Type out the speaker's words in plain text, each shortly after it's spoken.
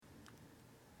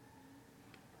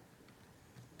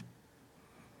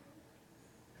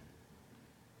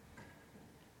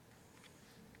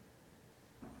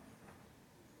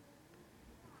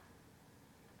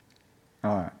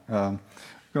All right. We're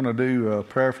going to do a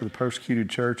prayer for the persecuted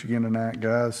church again tonight,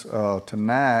 guys.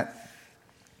 Tonight,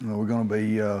 we're going to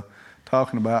be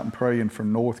talking about and praying for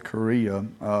North Korea.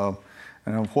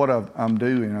 And what I'm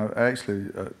doing,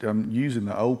 I'm using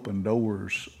the Open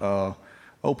Doors.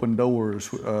 Open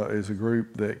Doors is a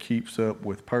group that keeps up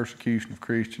with persecution of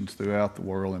Christians throughout the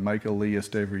world and make a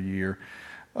list every year.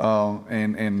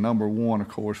 And number one, of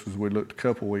course, as we looked a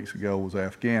couple of weeks ago, was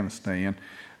Afghanistan.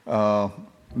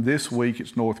 This week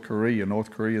it's North Korea. North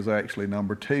Korea is actually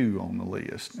number 2 on the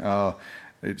list.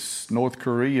 North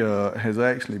Korea has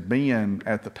actually been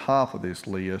at the top of this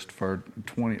list for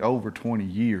over 20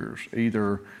 years,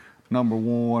 either number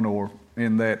 1 or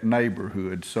in that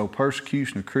neighborhood. So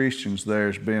persecution of Christians there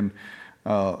has been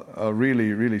a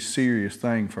really, really serious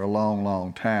thing for a long,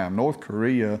 long time. North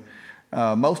Korea,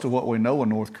 most of what we know of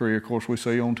North Korea, of course, we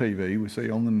see on TV, we see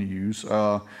on the news.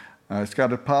 It's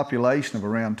got a population of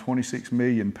around 26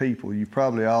 million people. You've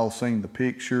probably all seen the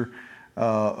picture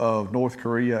of North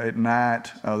Korea at night.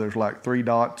 There's like 3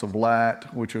 dots of light,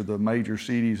 which are the major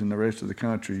cities, and the rest of the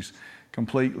country's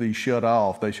completely shut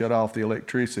off. They shut off the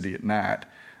electricity at night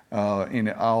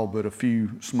in all but a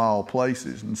few small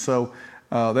places. And so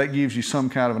that gives you some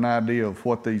kind of an idea of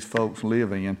what these folks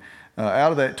live in.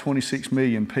 Out of that 26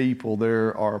 million people,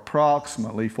 there are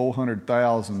approximately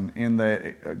 400,000 in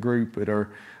that group that are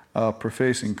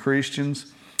professing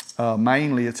Christians.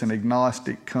 Mainly it's an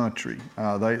agnostic country.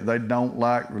 They don't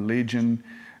like religion.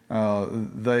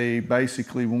 They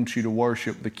basically want you to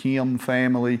worship the Kim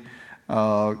family.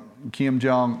 Kim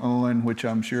Jong-un, which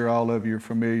I'm sure all of you are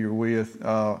familiar with,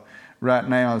 right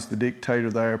now is the dictator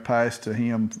there, passed to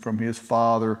him from his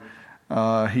father.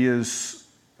 He's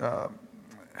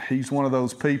one of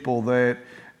those people that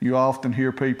you often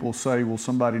hear people say, well,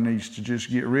 somebody needs to just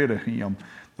get rid of him.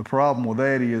 The problem with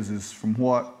that is from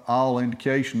what all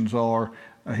indications are,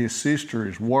 his sister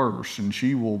is worse, and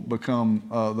she will become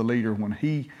the leader when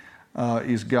he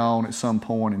is gone at some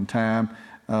point in time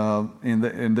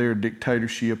in their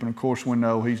dictatorship. And of course, we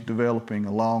know he's developing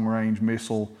a long-range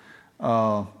missile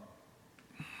program,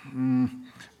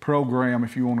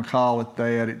 if you want to call it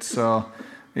that.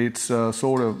 It's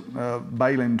sort of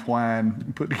baling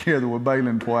twine, put together with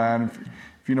baling twine,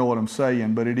 if you know what I'm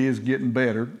saying, but it is getting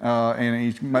better, and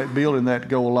he's building that to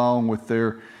go along with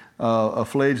their a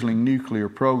fledgling nuclear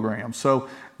program. So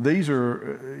these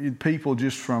are people,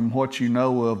 just from what you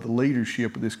know of the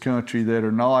leadership of this country, that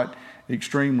are not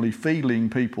extremely feeling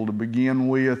people to begin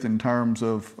with in terms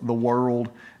of the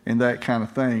world and that kind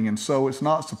of thing. And so it's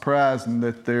not surprising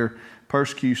that their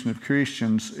persecution of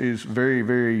Christians is very,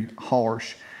 very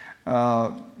harsh.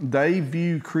 They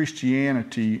view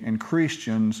Christianity and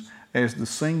Christians as the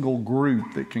single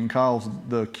group that can cause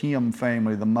the Kim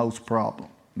family the most problem,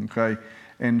 okay?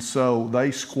 And so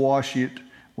they squash it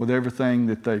with everything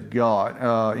that they've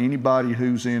got. Anybody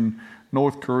who's in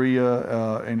North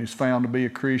Korea and is found to be a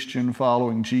Christian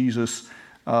following Jesus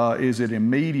is at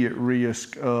immediate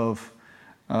risk of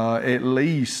at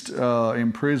least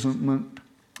imprisonment,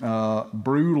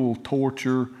 brutal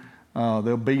torture.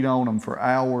 They'll beat on them for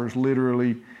hours,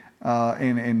 literally,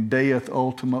 and death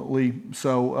ultimately.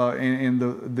 So, and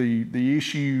the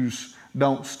issues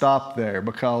don't stop there,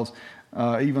 because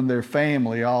even their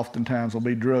family oftentimes will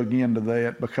be drugged into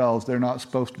that because they're not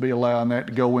supposed to be allowing that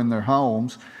to go in their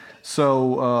homes.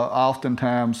 So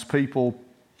oftentimes people,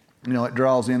 it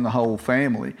draws in the whole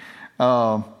family.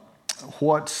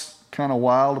 What's kind of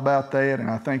wild about that, and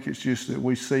I think it's just that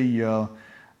we see the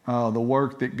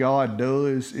work that God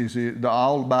does, by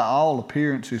all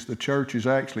appearances, the church is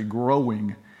actually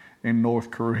growing in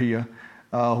North Korea,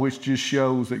 which just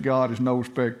shows that God is no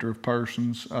respecter of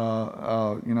persons.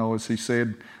 As he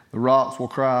said, the rocks will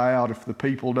cry out if the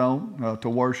people don't to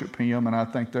worship him, and I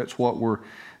think that's what we're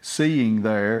seeing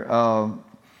there.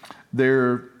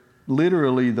 They're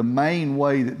literally, the main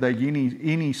way that they get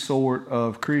any sort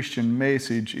of Christian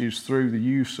message is through the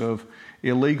use of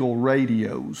illegal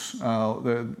radios.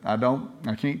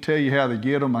 I can't tell you how they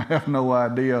get them. I have no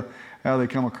idea how they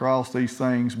come across these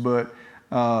things, but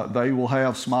they will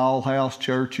have small house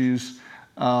churches,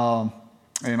 and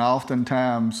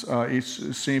oftentimes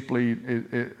it's simply,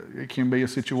 it can be a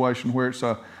situation where it's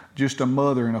just a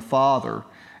mother and a father,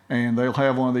 and they'll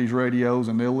have one of these radios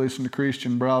and they'll listen to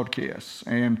Christian broadcasts.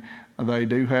 And they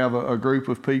do have a group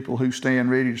of people who stand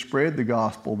ready to spread the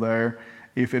gospel there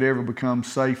if it ever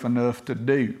becomes safe enough to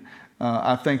do.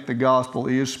 I think the gospel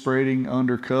is spreading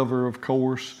undercover, of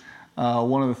course.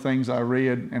 One of the things I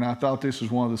read, and I thought this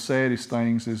was one of the saddest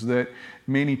things, is that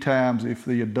many times if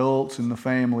the adults in the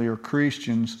family are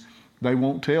Christians, they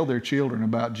won't tell their children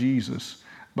about Jesus,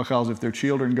 because if their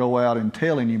children go out and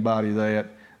tell anybody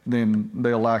that, then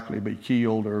they'll likely be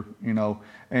killed, or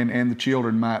and the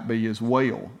children might be as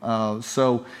well.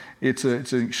 So it's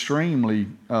an extremely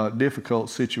difficult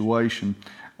situation.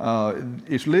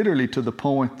 It's literally to the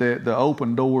point that the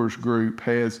Open Doors group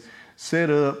has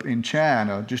set up in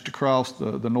China, just across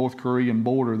the North Korean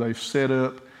border. They've set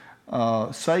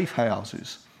up safe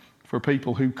houses for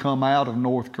people who come out of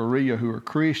North Korea who are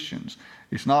Christians.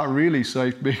 It's not really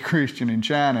safe to be a Christian in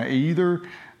China either,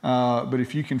 but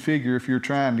if you can figure, if you're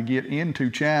trying to get into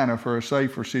China for a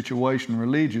safer situation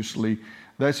religiously,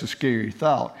 that's a scary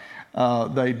thought.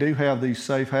 They do have these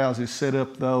safe houses set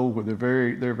up though,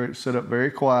 where they're set up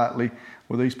very quietly,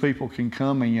 where these people can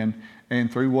come in, and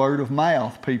through word of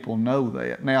mouth, people know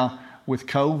that. Now, with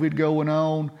COVID going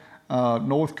on,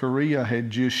 North Korea had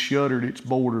just shuttered its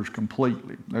borders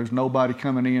completely. There's nobody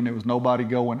coming in. There was nobody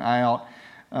going out.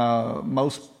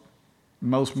 Most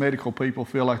medical people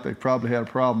feel like they've probably had a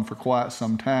problem for quite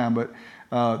some time, but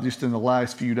just in the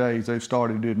last few days, they've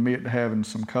started to admit to having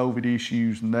some COVID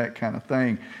issues and that kind of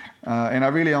thing. And I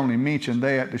really only mentioned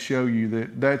that to show you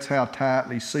that that's how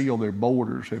tightly sealed their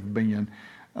borders have been.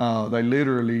 They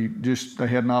literally they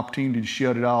had an opportunity to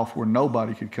shut it off where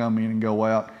nobody could come in and go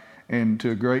out. And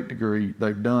to a great degree,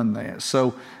 they've done that.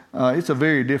 So it's a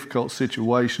very difficult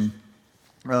situation.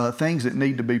 Things that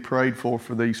need to be prayed for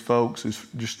these folks is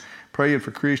just praying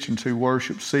for Christians who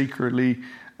worship secretly,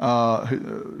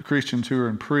 Christians who are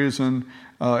in prison,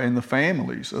 and the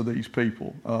families of these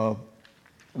people,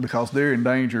 because they're in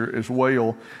danger as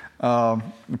well.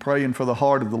 Praying for the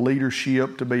heart of the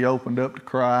leadership to be opened up to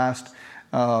Christ.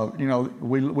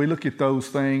 We look at those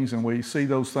things and we see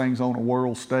those things on a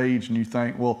world stage, and you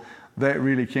think, well, that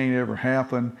really can't ever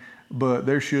happen. But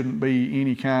there shouldn't be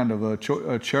any kind of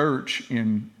a church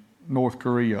in North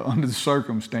Korea under the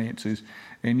circumstances,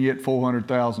 and yet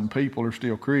 400,000 people are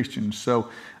still Christians. So,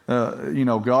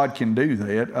 God can do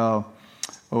that.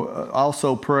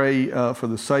 Also pray for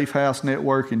the Safe House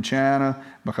Network in China,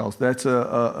 because that's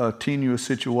a tenuous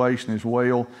situation as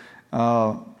well.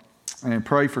 And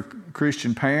pray for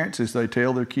Christian parents as they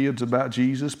tell their kids about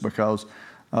Jesus, because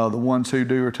the ones who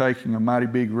do are taking a mighty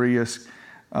big risk.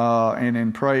 And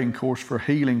then praying, of course, for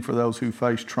healing for those who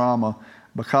face trauma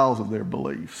because of their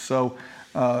beliefs. So,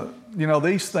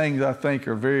 these things I think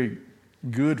are very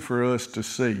good for us to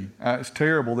see. It's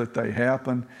terrible that they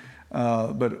happen,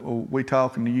 but we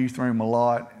talk in the youth room a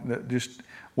lot that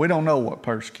we don't know what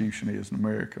persecution is in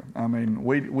America. I mean,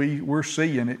 we're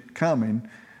seeing it coming.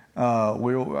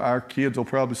 Our kids will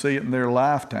probably see it in their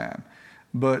lifetime.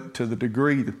 But to the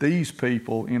degree that these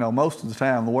people, most of the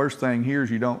time, the worst thing here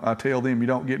is I tell them you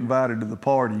don't get invited to the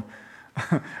party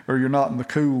or you're not in the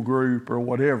cool group or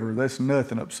whatever. That's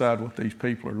nothing upside what these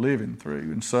people are living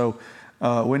through. And so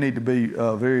we need to be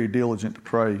very diligent to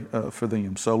pray for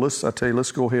them. So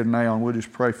let's go ahead now and we'll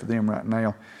just pray for them right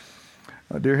now.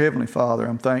 Dear Heavenly Father,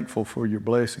 I'm thankful for your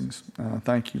blessings.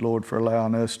 Thank you, Lord, for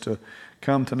allowing us to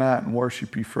come tonight and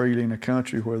worship you freely in a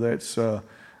country where that's a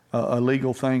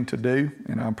legal thing to do.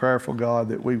 And I'm prayerful, God,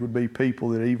 that we would be people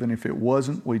that even if it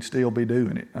wasn't, we'd still be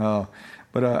doing it.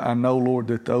 But I know, Lord,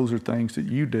 that those are things that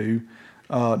you do,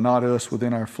 not us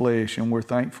within our flesh. And we're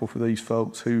thankful for these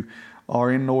folks who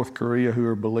are in North Korea who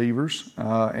are believers.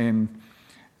 And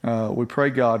we pray,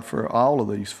 God, for all of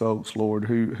these folks, Lord,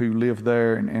 who live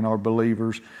there and are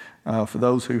believers. For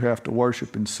those who have to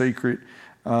worship in secret,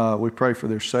 we pray for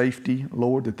their safety,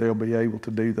 Lord, that they'll be able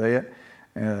to do that.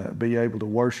 Be able to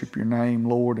worship your name,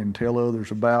 Lord, and tell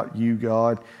others about you,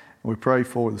 God. We pray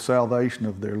for the salvation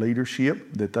of their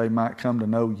leadership, that they might come to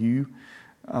know you.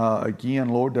 Again,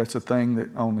 Lord, that's a thing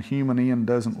that on the human end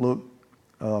doesn't look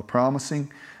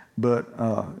promising, but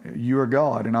you are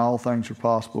God and all things are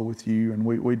possible with you. And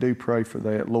we do pray for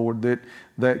that, Lord,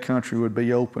 that country would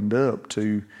be opened up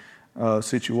to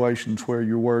situations where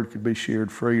your word could be shared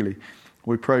freely.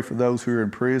 We pray for those who are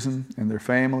in prison and their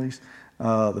families.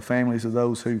 The families of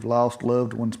those who've lost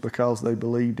loved ones because they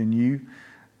believed in you.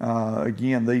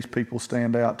 Again, these people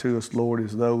stand out to us, Lord,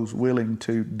 as those willing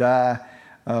to die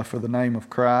for the name of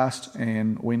Christ.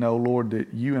 And we know, Lord,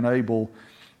 that you enable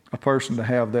a person to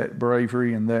have that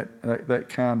bravery and that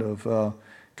kind of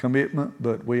commitment.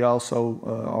 But we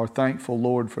also are thankful,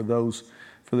 Lord, for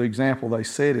the example they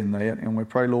set in that. And we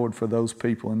pray, Lord, for those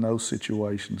people in those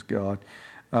situations, God.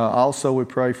 Also, we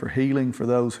pray for healing for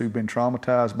those who've been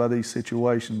traumatized by these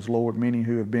situations, Lord, many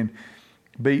who have been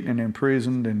beaten and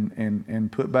imprisoned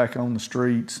and put back on the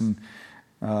streets. And,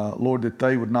 Lord, that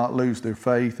they would not lose their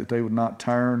faith, that they would not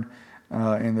turn,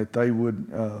 and that they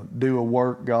would do a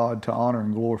work, God, to honor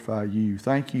and glorify you.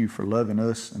 Thank you for loving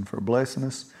us and for blessing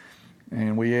us.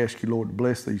 And we ask you, Lord, to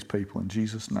bless these people in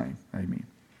Jesus' name. Amen.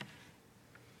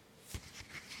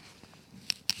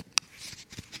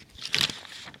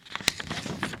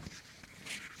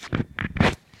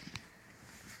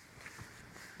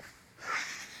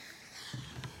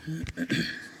 All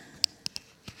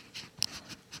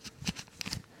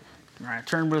right,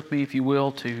 turn with me, if you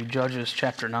will, to Judges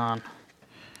chapter 9.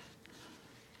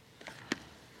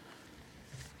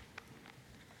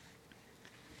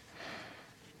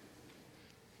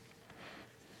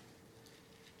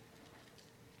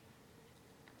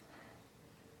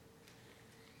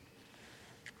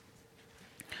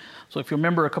 So if you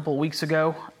remember a couple of weeks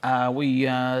ago, we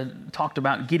talked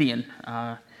about Gideon,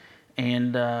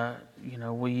 and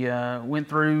we went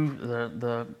through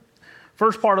the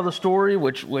first part of the story,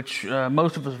 which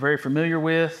most of us are very familiar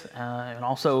with, and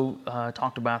also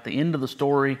talked about the end of the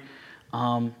story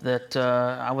that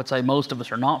I would say most of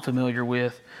us are not familiar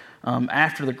with.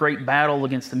 After the great battle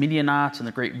against the Midianites and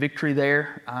the great victory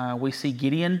there, we see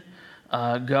Gideon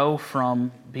go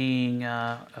from being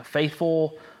a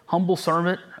faithful, humble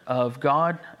servant of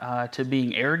God to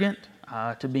being arrogant,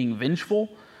 to being vengeful,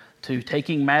 to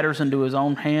taking matters into his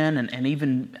own hand and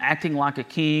even acting like a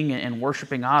king and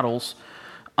worshiping idols.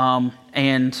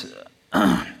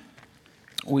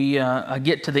 We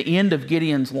get to the end of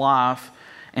Gideon's life,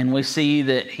 and we see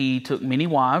that he took many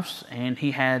wives, and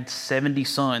he had 70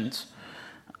 sons,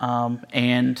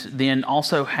 and then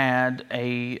also had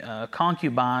a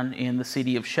concubine in the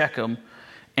city of Shechem,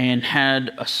 and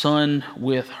had a son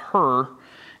with her,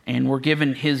 and we're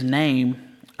given his name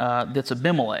that's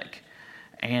Abimelech.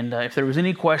 And if there was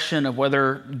any question of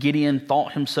whether Gideon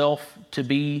thought himself to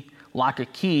be like a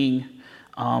king,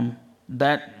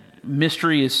 that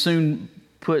mystery is soon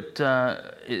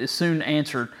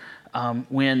answered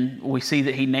when we see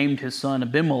that he named his son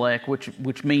Abimelech,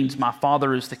 which means my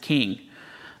father is the king.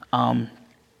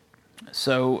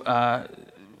 So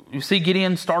you see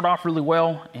Gideon start off really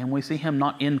well, and we see him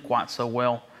not end quite so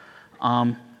well.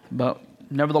 But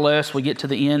nevertheless, we get to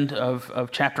the end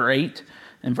of chapter 8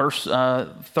 and verse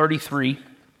 33.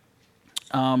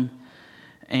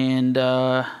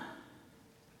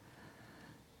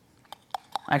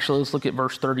 Actually, let's look at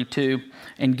verse 32.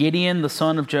 And Gideon, the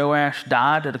son of Joash,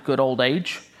 died at a good old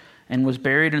age and was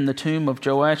buried in the tomb of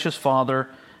Joash's father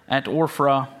at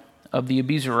Ophrah of the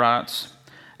Abiezrites.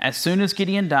 As soon as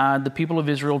Gideon died, the people of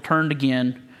Israel turned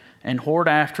again and whored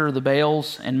after the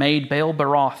Baals and made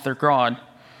Baal-Beroth their god.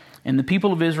 And the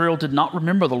people of Israel did not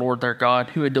remember the Lord their God,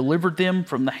 who had delivered them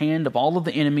from the hand of all of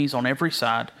the enemies on every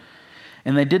side.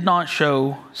 And they did not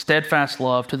show steadfast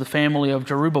love to the family of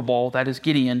Jerubbaal, that is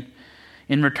Gideon,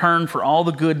 in return for all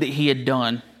the good that he had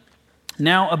done.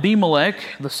 Now Abimelech,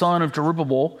 the son of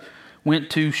Jerubbaal,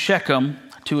 went to Shechem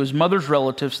to his mother's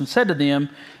relatives and said to them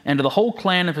and to the whole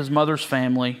clan of his mother's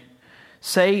family,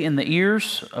 "Say in the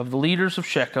ears of the leaders of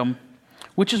Shechem,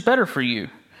 which is better for you,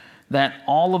 that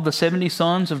all of the 70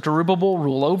 sons of Jerubbaal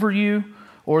rule over you,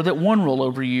 or that one rule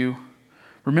over you?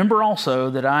 Remember also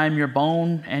that I am your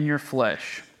bone and your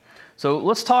flesh." So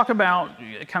let's talk about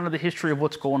kind of the history of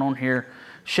what's going on here.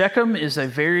 Shechem is a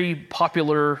very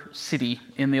popular city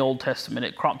in the Old Testament.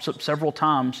 It crops up several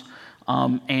times,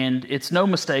 and it's no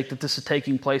mistake that this is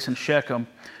taking place in Shechem.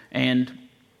 And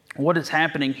what is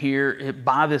happening here,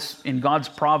 in God's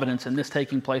providence, and this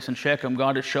taking place in Shechem,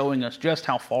 God is showing us just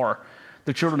how far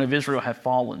the children of Israel have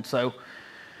fallen. So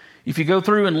if you go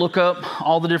through and look up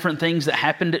all the different things that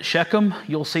happened at Shechem,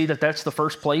 you'll see that that's the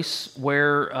first place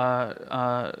where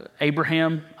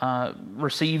Abraham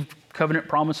received covenant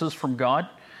promises from God.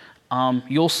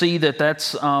 You'll see that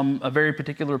that's a very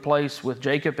particular place with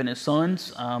Jacob and his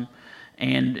sons,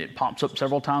 and it pops up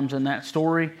several times in that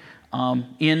story.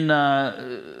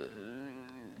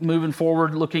 Moving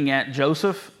forward, looking at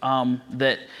Joseph,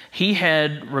 that he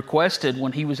had requested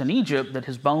when he was in Egypt that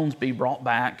his bones be brought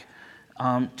back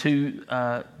to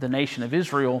the nation of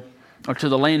Israel, or to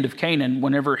the land of Canaan,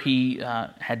 whenever he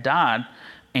had died.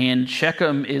 And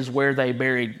Shechem is where they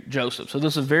buried Joseph. So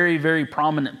this is a very, very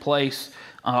prominent place,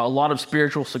 a lot of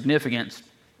spiritual significance.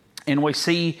 And we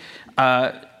see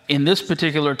in this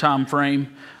particular time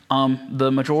frame,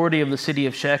 the majority of the city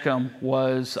of Shechem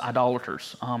was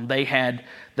idolaters. They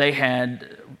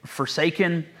had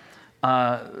forsaken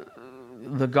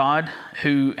the God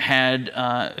who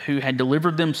had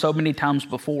delivered them so many times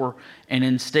before, and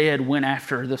instead went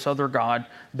after this other god,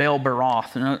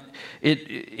 Baal-Beroth. And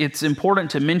it's important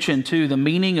to mention too the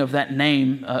meaning of that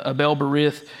name,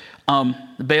 Baal-Berith.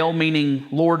 Baal meaning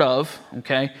Lord of,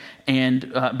 okay, and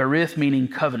Berith meaning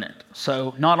covenant.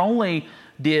 So not only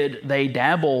did they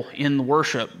dabble in the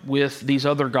worship with these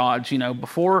other gods,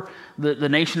 before the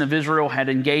nation of Israel had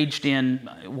engaged in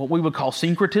what we would call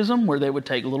syncretism, where they would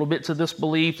take little bits of this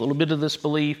belief, a little bit of this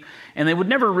belief, and they would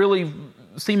never really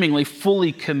seemingly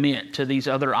fully commit to these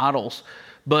other idols.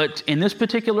 But in this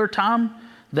particular time,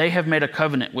 they have made a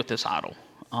covenant with this idol.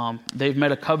 They've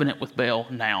made a covenant with Baal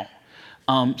now.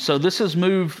 So this has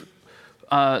moved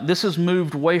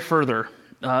way further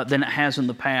than it has in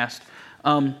the past.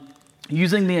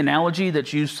 Using the analogy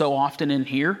that's used so often in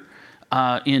here,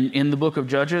 in the book of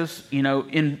Judges,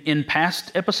 in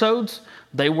past episodes,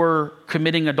 they were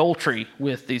committing adultery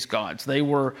with these gods. They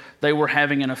were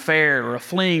having an affair or a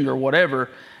fling or whatever,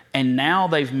 and now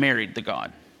they've married the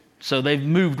god. So they've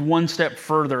moved one step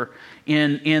further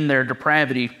in their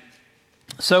depravity.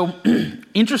 So,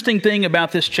 interesting thing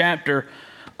about this chapter,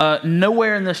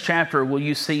 nowhere in this chapter will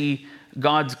you see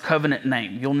God's covenant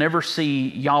name. You'll never see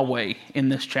Yahweh in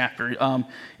this chapter.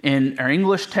 In our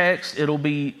English text, it'll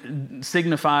be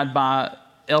signified by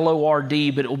Lord,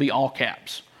 but it will be all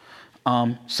caps.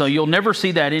 So you'll never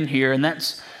see that in here, and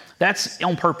that's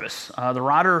on purpose. The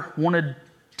writer wanted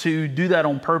to do that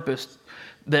on purpose,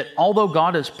 that although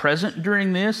God is present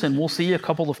during this, and we'll see a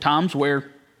couple of times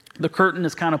where the curtain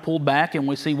is kind of pulled back and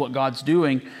we see what God's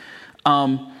doing,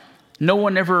 no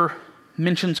one ever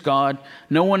mentions God.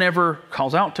 No one ever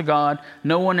calls out to God.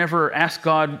 No one ever asks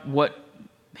God what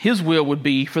his will would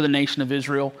be for the nation of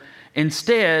Israel.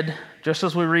 Instead, just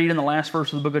as we read in the last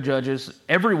verse of the book of Judges,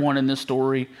 everyone in this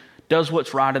story does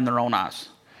what's right in their own eyes.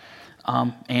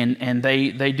 And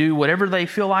they do whatever they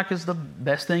feel like is the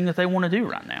best thing that they want to do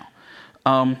right now.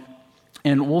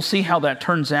 And we'll see how that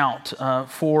turns out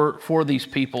for these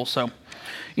people. So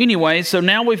anyway, so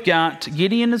now we've got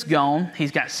Gideon is gone.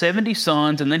 He's got 70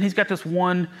 sons, and then he's got this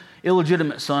one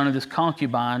illegitimate son of this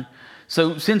concubine.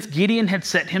 So since Gideon had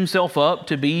set himself up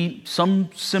to be some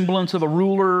semblance of a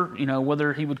ruler,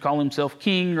 whether he would call himself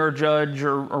king or judge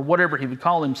or whatever he would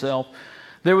call himself,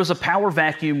 there was a power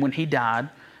vacuum when he died.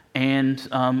 And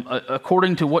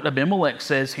according to what Abimelech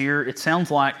says here, it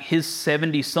sounds like his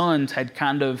 70 sons had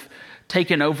kind of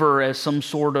taken over as some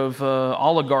sort of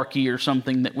oligarchy or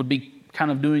something that would be kind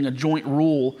of doing a joint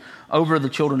rule over the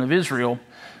children of Israel.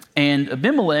 And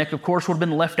Abimelech, of course, would have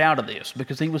been left out of this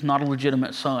because he was not a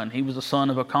legitimate son. He was a son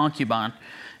of a concubine.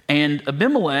 And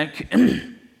Abimelech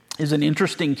is an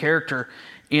interesting character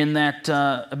in that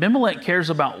Abimelech cares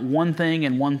about one thing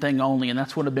and one thing only, and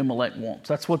that's what Abimelech wants.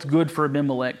 That's what's good for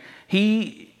Abimelech.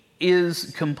 He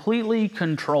is completely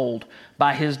controlled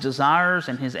by his desires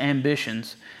and his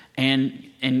ambitions,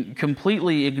 and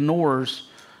completely ignores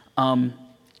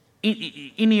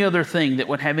any other thing that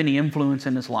would have any influence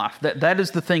in his life. That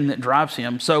is the thing that drives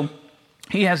him. So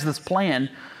he has this plan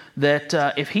that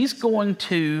if he's going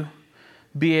to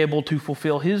be able to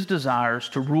fulfill his desires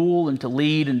to rule and to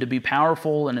lead and to be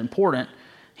powerful and important,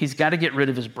 he's got to get rid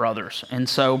of his brothers. And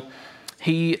so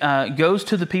he goes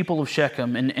to the people of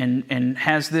Shechem and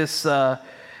has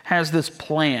this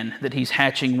plan that he's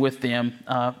hatching with them.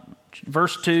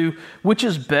 Verse 2, which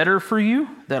is better for you,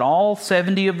 that all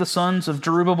 70 of the sons of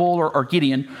Jerubbaal or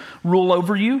Gideon rule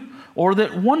over you, or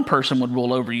that one person would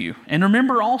rule over you? And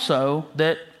remember also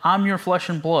that I'm your flesh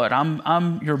and blood.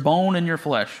 I'm your bone and your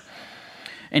flesh.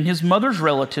 And his mother's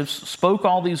relatives spoke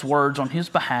all these words on his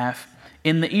behalf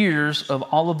in the ears of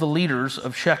all of the leaders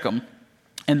of Shechem,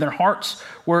 and their hearts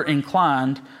were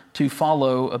inclined to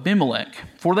follow Abimelech,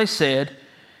 for they said,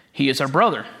 he is our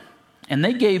brother. And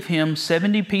they gave him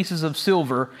 70 pieces of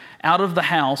silver out of the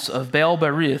house of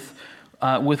Baal-berith,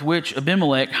 with which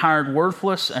Abimelech hired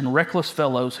worthless and reckless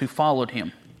fellows who followed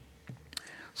him.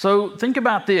 So think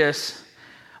about this.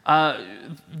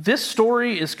 This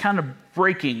story is kind of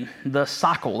breaking the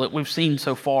cycle that we've seen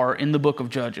so far in the book of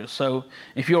Judges. So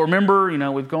if you'll remember,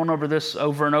 we've gone over this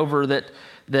over and over,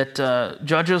 that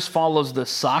Judges follows this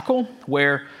cycle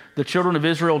where the children of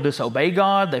Israel disobey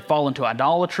God, they fall into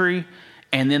idolatry,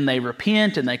 and then they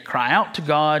repent and they cry out to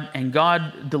God, and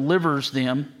God delivers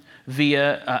them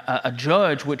via a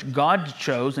judge which God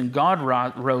chose and God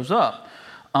rose up.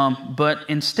 But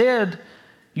instead,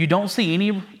 you don't see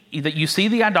any. You see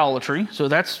the idolatry, so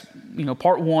that's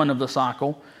part one of the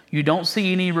cycle. You don't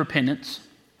see any repentance.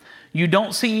 You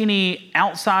don't see any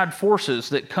outside forces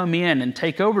that come in and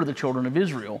take over the children of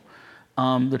Israel.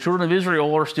 The children of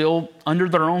Israel are still under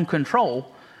their own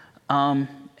control.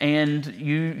 And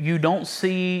you don't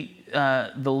see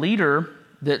the leader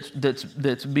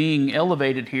that's being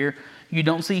elevated here. You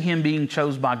don't see him being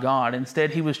chosen by God.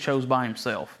 Instead, he was chosen by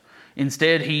himself.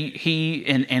 Instead, he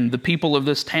and the people of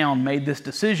this town made this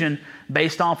decision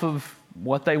based off of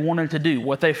what they wanted to do,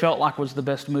 what they felt like was the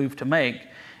best move to make,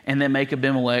 and then make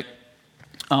Abimelech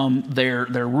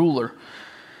their ruler.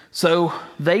 So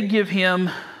they give him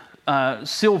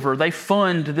silver. They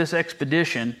fund this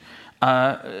expedition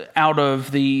out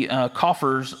of the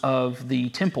coffers of the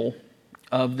temple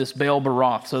of this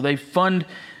Baal-berith. So they fund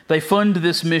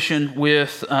this mission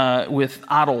with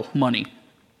idol money.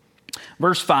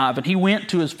 Verse 5, and he went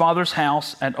to his father's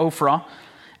house at Ophrah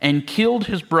and killed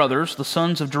his brothers, the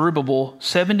sons of Jerubbaal,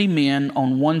 70 men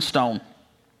on one stone.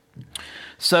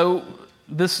 So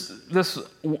this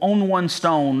on one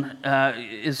stone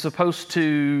is supposed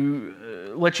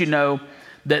to let you know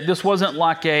that this wasn't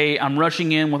like I'm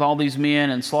rushing in with all these men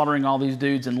and slaughtering all these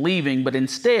dudes and leaving, but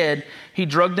instead he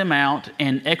drugged them out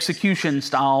and execution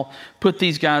style put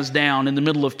these guys down in the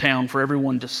middle of town for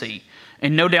everyone to see.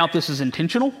 And no doubt this is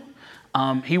intentional.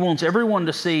 He wants everyone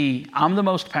to see I'm the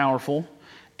most powerful,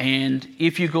 and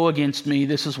if you go against me,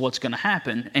 this is what's going to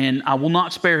happen. And I will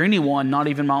not spare anyone, not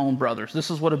even my own brothers. This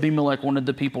is what Abimelech wanted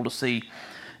the people to see.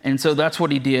 And so that's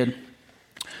what he did.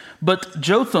 But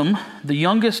Jotham, the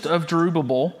youngest of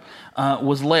Jerubbaal,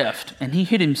 was left, and he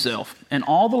hid himself. And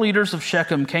all the leaders of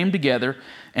Shechem came together,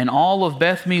 and all of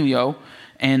Beth Millo,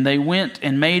 and they went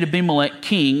and made Abimelech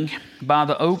king by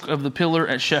the oak of the pillar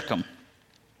at Shechem.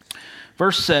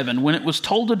 Verse 7, when it was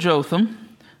told to Jotham,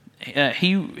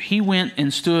 he went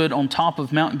and stood on top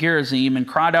of Mount Gerizim and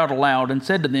cried out aloud and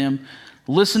said to them,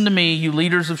 listen to me, you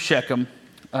leaders of Shechem,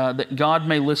 that God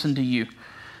may listen to you.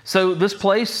 So this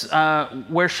place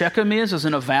where Shechem is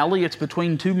in a valley. It's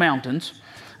between two mountains.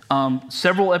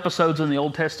 Several episodes in the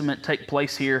Old Testament take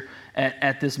place here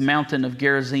at this mountain of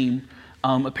Gerizim.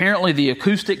 Apparently the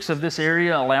acoustics of this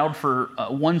area allowed for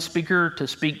one speaker to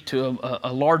speak to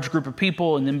a large group of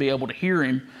people and then be able to hear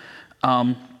him.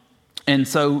 And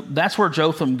so that's where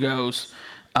Jotham goes.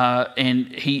 And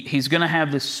he's going to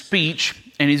have this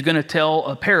speech, and he's going to tell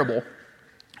a parable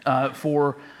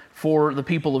for the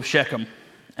people of Shechem.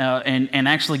 And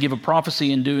actually give a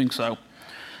prophecy in doing so.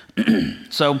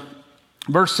 So,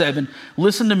 verse 7,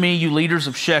 listen to me, you leaders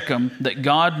of Shechem, that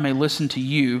God may listen to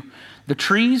you. The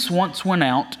trees once went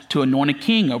out to anoint a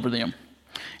king over them.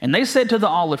 And they said to the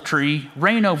olive tree,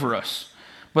 reign over us.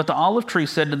 But the olive tree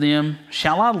said to them,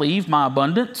 shall I leave my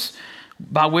abundance,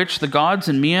 by which the gods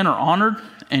and men are honored,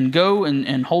 and go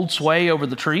and hold sway over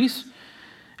the trees?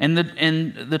 And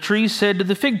the trees said to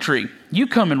the fig tree, you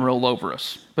come and rule over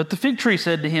us. But the fig tree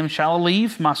said to him, shall I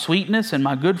leave my sweetness and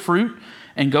my good fruit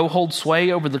and go hold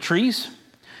sway over the trees?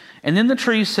 And then the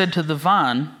trees said to the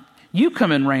vine, you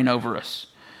come and reign over us.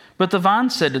 But the vine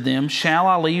said to them, shall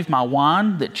I leave my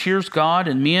wine that cheers God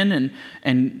and men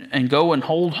and go and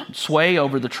hold sway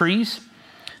over the trees?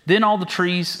 Then all the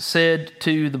trees said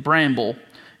to the bramble,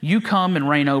 you come and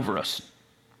reign over us.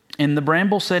 And the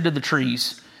bramble said to the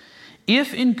trees,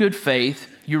 if in good faith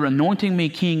you're anointing me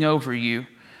king over you,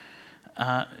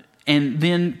 and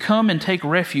then come and take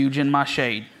refuge in my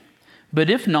shade. But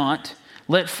if not,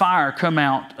 let fire come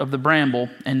out of the bramble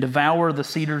and devour the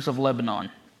cedars of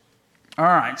Lebanon. All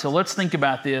right, so let's think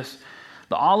about this.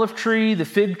 The olive tree, the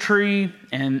fig tree,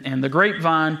 and the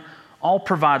grapevine all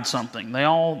provide something. The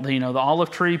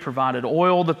olive tree provided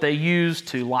oil that they used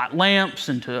to light lamps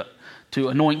and to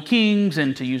anoint kings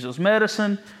and to use as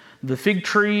medicine. The fig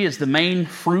tree is the main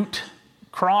fruit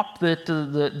crop that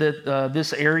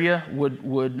this area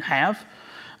would have.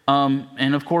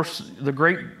 And of course, the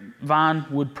grapevine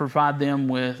would provide them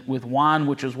with wine,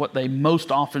 which is what they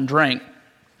most often drank.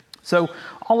 So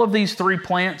all of these three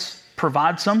plants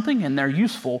provide something and they're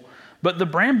useful, but the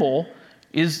bramble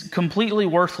is completely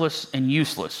worthless and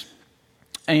useless.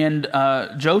 And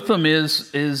Jotham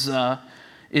is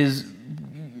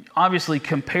obviously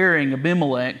comparing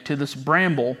Abimelech to this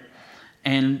bramble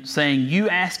and saying, you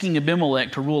asking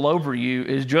Abimelech to rule over you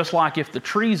is just like if the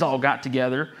trees all got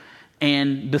together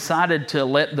and decided to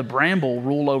let the bramble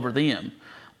rule over them.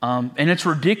 And it's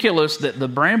ridiculous that the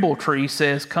bramble tree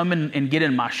says, come in and get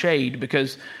in my shade,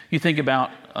 because you think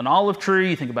about an olive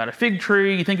tree, you think about a fig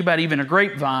tree, you think about even a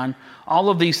grapevine. All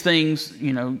of these things,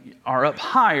 are up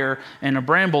higher, and a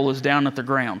bramble is down at the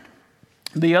ground.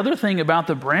 The other thing about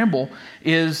the bramble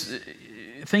is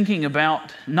thinking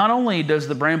about, not only does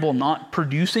the bramble not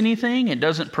produce anything, it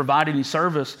doesn't provide any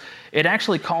service, it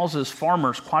actually causes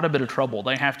farmers quite a bit of trouble.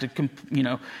 They have to,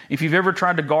 if you've ever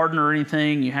tried to garden or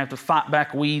anything, you have to fight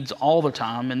back weeds all the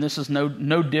time, and this is no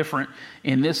different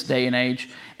in this day and age.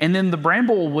 And then the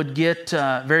bramble would get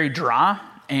very dry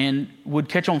and would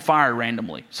catch on fire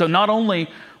randomly. So not only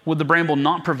would the bramble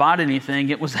not provide anything,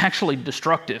 it was actually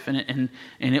destructive, and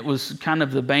it was kind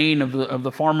of the bane of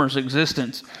the farmer's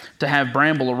existence to have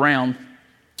bramble around.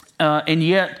 And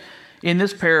yet, in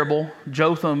this parable,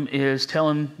 Jotham is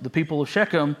telling the people of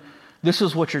Shechem, this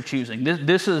is what you're choosing.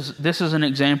 This is an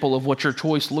example of what your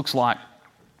choice looks like.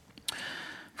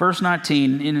 Verse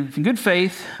 19, if in good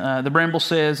faith, the bramble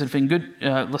says,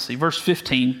 verse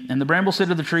 15, and the bramble said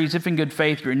to the trees, if in good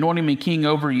faith you're anointing me king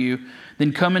over you,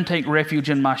 then come and take refuge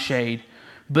in my shade.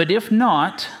 But if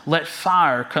not, let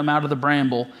fire come out of the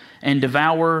bramble and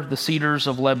devour the cedars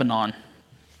of Lebanon.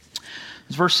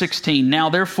 It's verse 16. Now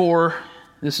therefore,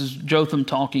 this is Jotham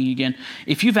talking again.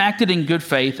 If you've acted in good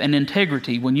faith and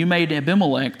integrity when you made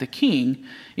Abimelech the king,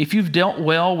 if you've dealt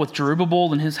well with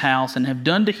Jerubbaal and his house and have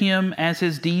done to him as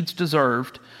his deeds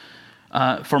deserved,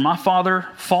 for my father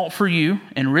fought for you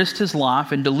and risked his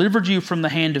life and delivered you from the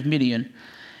hand of Midian,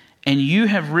 and you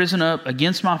have risen up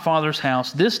against my father's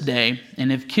house this day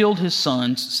and have killed his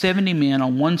sons, 70 men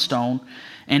on one stone,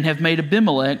 and have made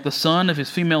Abimelech, the son of his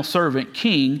female servant,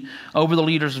 king over the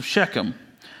leaders of Shechem,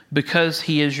 because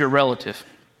he is your relative.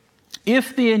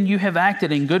 If then you have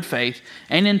acted in good faith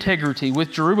and integrity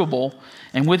with Jerubbaal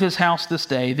and with his house this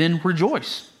day, then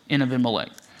rejoice in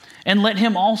Abimelech, and let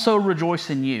him also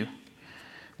rejoice in you.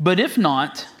 But if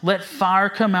not, let fire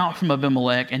come out from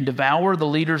Abimelech and devour the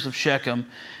leaders of Shechem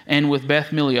and with Beth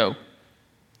Milio.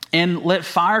 And let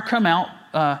fire come out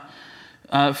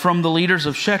from the leaders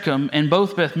of Shechem and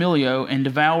both Beth Milio and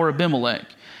devour Abimelech.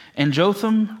 And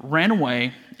Jotham ran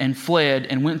away and fled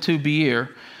and went to Beer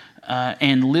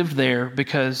and lived there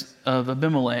because of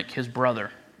Abimelech, his brother.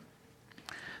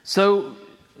 So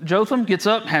Jotham gets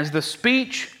up, has this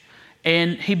speech,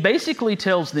 and he basically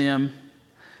tells them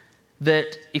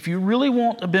that if you really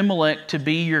want Abimelech to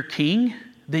be your king,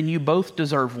 then you both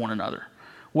deserve one another.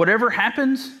 Whatever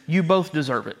happens, you both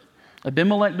deserve it.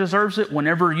 Abimelech deserves it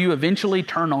whenever you eventually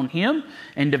turn on him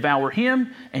and devour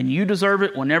him, and you deserve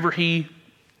it whenever he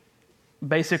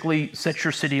basically sets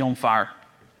your city on fire.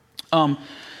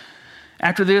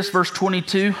 After this, verse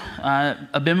 22,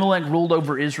 Abimelech ruled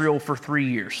over Israel for 3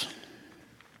 years.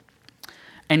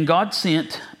 And God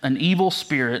sent an evil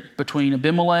spirit between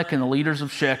Abimelech and the leaders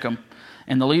of Shechem,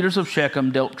 and the leaders of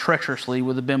Shechem dealt treacherously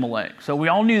with Abimelech. So we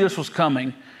all knew this was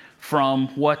coming from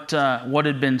what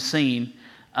had been seen.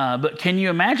 But can you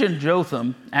imagine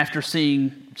Jotham, after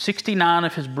seeing 69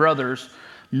 of his brothers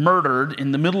murdered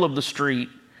in the middle of the street,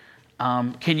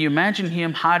 can you imagine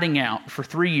him hiding out for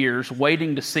 3 years,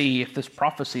 waiting to see if this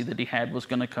prophecy that he had was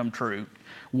going to come true,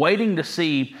 waiting to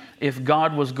see if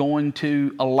God was going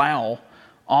to allow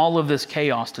all of this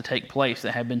chaos to take place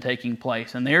that had been taking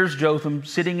place? And there's Jotham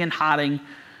sitting in hiding,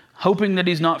 hoping that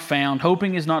he's not found,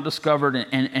 hoping he's not discovered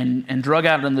and drug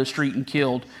out in the street and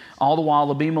killed. All the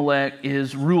while Abimelech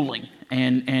is ruling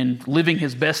and living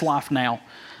his best life now.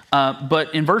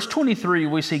 But in verse 23,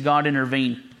 we see God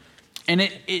intervene. And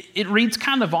it reads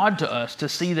kind of odd to us to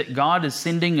see that God is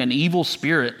sending an evil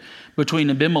spirit between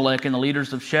Abimelech and the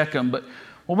leaders of Shechem. But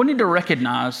what we need to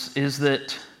recognize is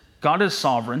that God is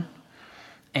sovereign,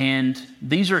 and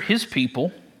these are his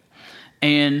people,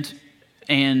 and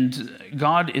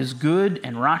God is good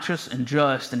and righteous and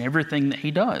just in everything that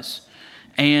he does.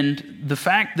 And the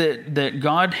fact that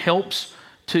God helps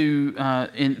to,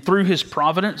 through his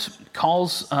providence,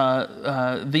 cause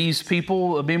these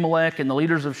people, Abimelech and the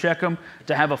leaders of Shechem,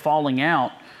 to have a falling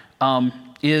out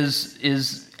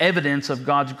is evidence of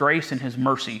God's grace and his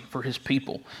mercy for his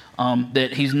people.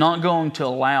 That he's not going to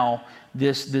allow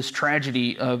this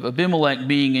tragedy of Abimelech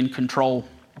being in control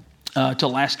to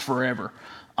last forever.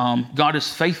 God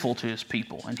is faithful to his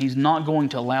people, and he's not going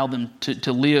to allow them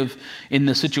to live in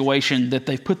the situation that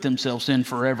they've put themselves in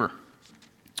forever.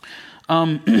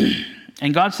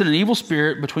 And God sent an evil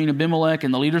spirit between Abimelech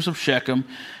and the leaders of Shechem,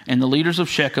 and the leaders of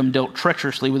Shechem dealt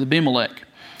treacherously with Abimelech.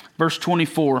 Verse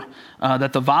 24,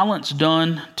 that the violence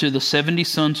done to the 70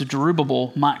 sons of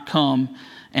Jerubbaal might come,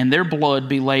 and their blood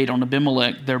be laid on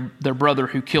Abimelech, their brother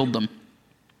who killed them.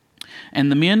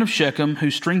 And the men of Shechem who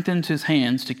strengthened his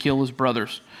hands to kill his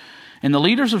brothers. And the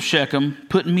leaders of Shechem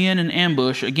put men in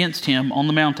ambush against him on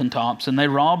the mountaintops, and they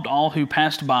robbed all who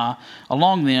passed by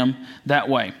along them that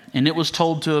way. And it was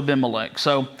told to Abimelech.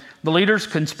 So the leaders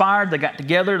conspired, they got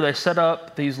together, they set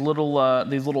up these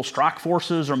little strike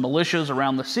forces or militias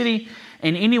around the city,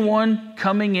 and anyone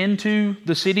coming into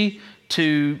the city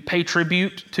to pay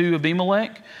tribute to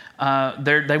Abimelech,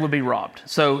 they would be robbed.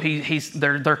 So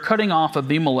they're cutting off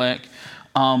Abimelech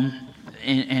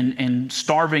and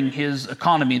starving his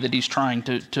economy that he's trying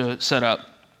to set up.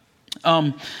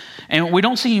 And we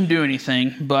don't see him do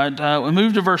anything, but we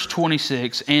move to verse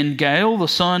 26. And Gaal, the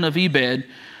son of Ebed,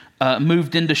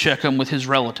 moved into Shechem with his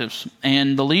relatives,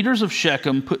 and the leaders of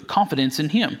Shechem put confidence in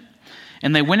him.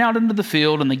 And they went out into the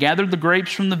field, and they gathered the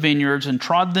grapes from the vineyards, and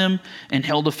trod them, and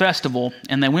held a festival.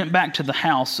 And they went back to the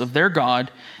house of their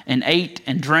God, and ate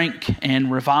and drank,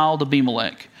 and reviled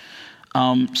Abimelech.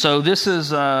 So this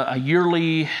is a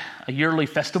yearly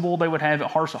festival they would have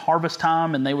at harvest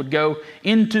time, and they would go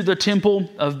into the temple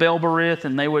of Baal-berith,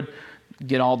 and they would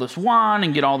get all this wine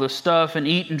and get all this stuff and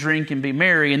eat and drink and be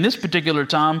merry. In this particular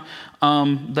time,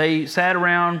 they sat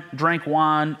around, drank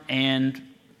wine, and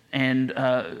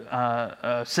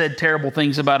said terrible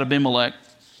things about Abimelech.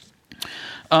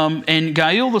 And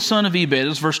Gaal, the son of Ebed,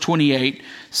 this is verse 28,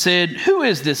 said, "Who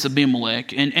is this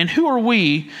Abimelech, and who are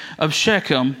we of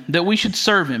Shechem that we should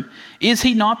serve him? Is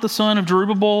he not the son of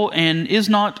Jerubbaal, and is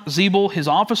not Zebul his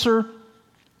officer?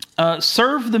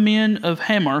 Serve the men of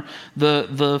Hamor,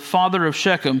 the father of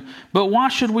Shechem, but why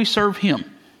should we serve him?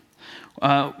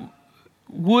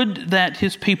 Would that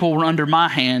his people were under my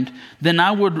hand, then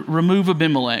I would remove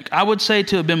Abimelech. I would say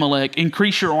to Abimelech,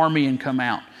 increase your army and come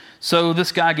out." So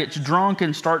this guy gets drunk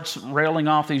and starts railing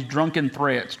off these drunken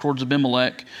threats towards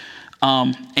Abimelech.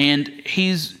 And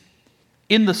he's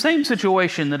in the same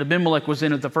situation that Abimelech was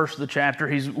in at the first of the chapter.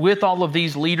 He's with all of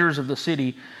these leaders of the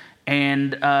city,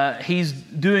 and he's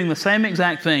doing the same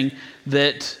exact thing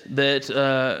that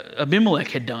Abimelech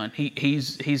had done.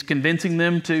 He's convincing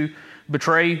them to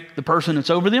betray the person that's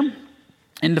over them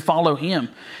and to follow him.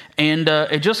 And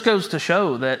it just goes to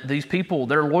show that these people,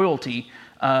 their loyalty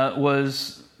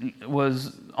was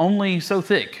only so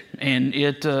thick, and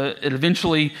it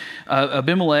eventually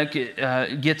Abimelech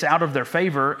gets out of their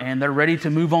favor, and they're ready to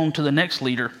move on to the next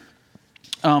leader.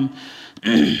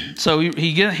 So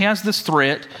he has this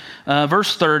threat.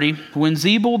 Verse 30, when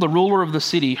Zebul, the ruler of the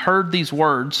city, heard these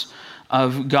words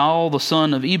of Gaal, the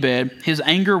son of Ebed, his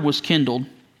anger was kindled.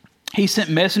 He sent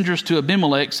messengers to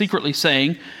Abimelech secretly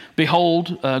saying,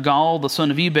 "Behold, Gaal, the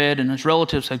son of Ebed, and his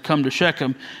relatives had come to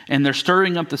Shechem, and they're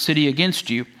stirring up the city against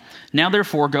you. Now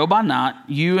therefore go by night,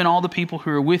 you and all the people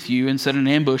who are with you, and set an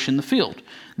ambush in the field.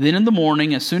 Then in the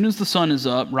morning, as soon as the sun is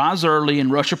up, rise early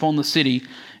and rush upon the city.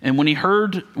 And when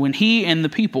he and the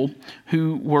people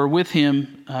who were with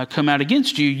him come out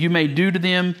against you, you may do to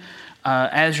them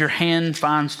as your hand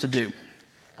finds to do."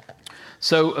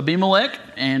 So Abimelech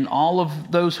and all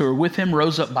of those who were with him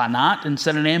rose up by night and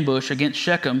set an ambush against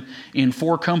Shechem in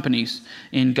 4 companies.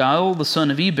 And Gaal, the son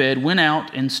of Ebed, went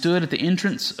out and stood at the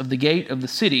entrance of the gate of the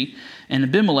city. And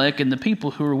Abimelech and the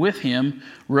people who were with him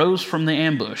rose from the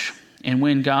ambush. And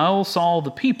when Gaal saw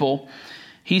the people,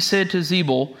 he said to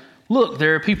Zebul, "Look,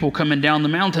 there are people coming down the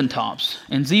mountaintops."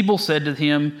 And Zebul said to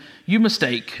him, "You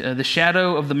mistake the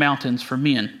shadow of the mountains for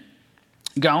men."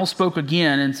 Gaal spoke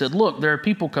again and said, "Look, there are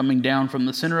people coming down from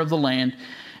the center of the land,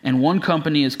 and one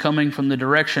company is coming from the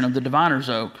direction of the diviner's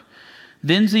oak."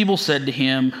 Then Zebul said to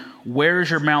him, "Where is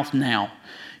your mouth now?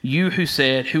 You who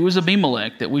said, 'Who is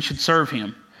Abimelech, that we should serve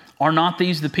him?' Are not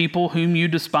these the people whom you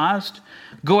despised?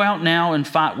 Go out now and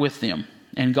fight with them."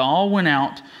 And Gaal went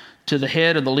out to the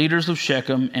head of the leaders of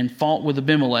Shechem and fought with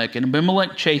Abimelech. And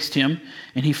Abimelech chased him,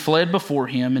 and he fled before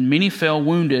him, and many fell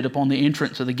wounded upon the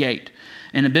entrance of the gate.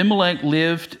 And Abimelech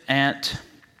lived at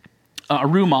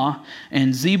Arumah,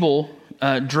 and Zebul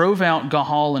drove out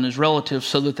Gaal and his relatives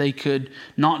so that they could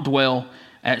not dwell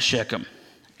at Shechem.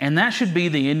 And that should be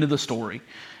the end of the story.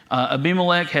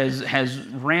 Abimelech has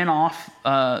ran off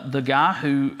the guy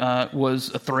who was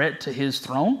a threat to his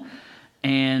throne,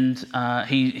 and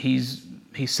he's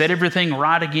set everything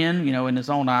right again, in his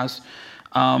own eyes.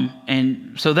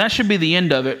 And so that should be the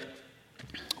end of it.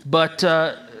 But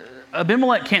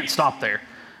Abimelech can't stop there.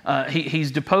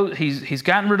 He's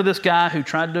gotten rid of this guy who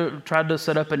tried to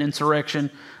set up an insurrection,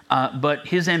 but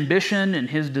his ambition and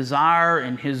his desire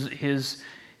and his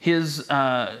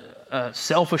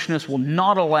selfishness will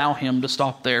not allow him to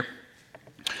stop there.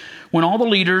 When all the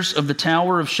leaders of the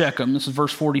tower of Shechem, this is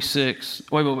verse 46.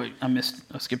 Wait, I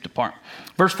skipped a part.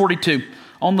 Verse 42.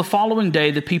 On the following day,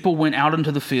 the people went out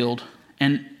into the field,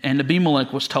 and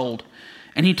Abimelech was told.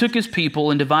 And he took his people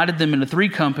and divided them into 3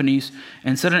 companies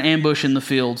and set an ambush in the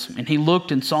fields. And he looked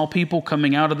and saw people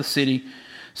coming out of the city.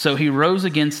 So he rose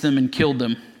against them and killed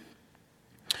them.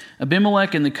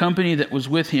 Abimelech and the company that was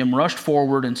with him rushed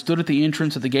forward and stood at the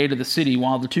entrance of the gate of the city,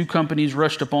 while the 2 companies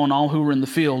rushed upon all who were in the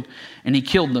field, and he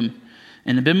killed them.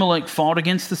 And Abimelech fought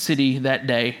against the city that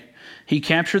day. He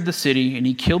captured the city, and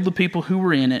he killed the people who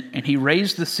were in it, and he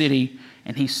razed the city,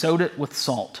 and he sowed it with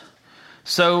salt.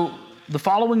 So the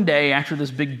following day, after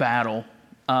this big battle,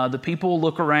 the people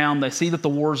look around, they see that the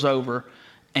war's over,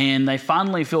 and they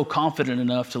finally feel confident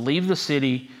enough to leave the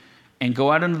city and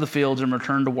go out into the fields and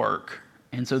return to work.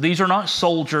 And so these are not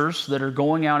soldiers that are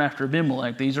going out after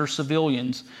Abimelech. These are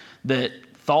civilians that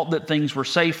thought that things were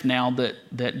safe now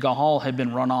that Gaal had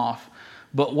been run off.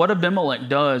 But what Abimelech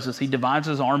does is he divides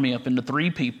his army up into 3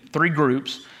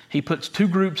 groups. He puts 2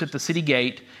 groups at the city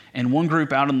gate and 1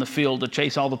 group out in the field to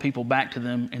chase all the people back to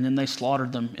them, and then they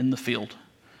slaughtered them in the field.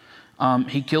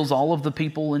 He kills all of the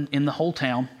people in the whole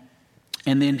town,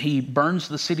 and then he burns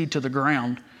the city to the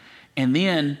ground, And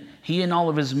then he and all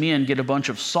of his men get a bunch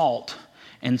of salt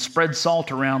and spread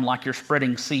salt around like you're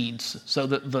spreading seeds, so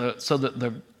that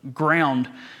the ground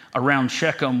around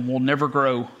Shechem will never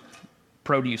grow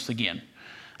produce again.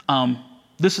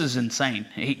 This is insane.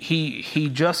 He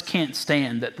just can't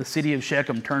stand that the city of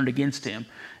Shechem turned against him,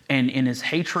 and in his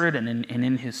hatred and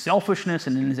in his selfishness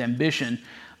and in his ambition,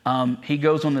 he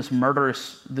goes on this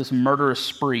murderous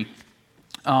spree.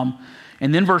 And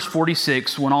then verse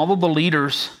 46, when all of the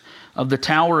leaders of the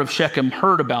tower of Shechem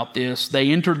heard about this,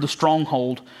 they entered the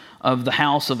stronghold of the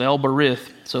house of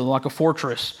El-Berith, so like a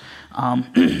fortress.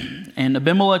 And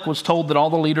Abimelech was told that all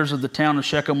the leaders of the town of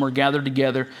Shechem were gathered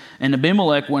together, and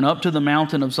Abimelech went up to the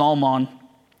mountain of Zalmon,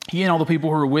 he and all the people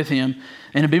who were with him,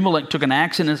 and Abimelech took an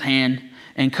axe in his hand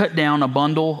and cut down a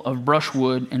bundle of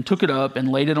brushwood and took it up and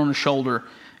laid it on his shoulder.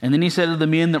 And then he said to the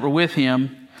men that were with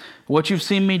him, "What you've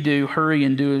seen me do, hurry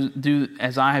and do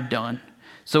as I have done."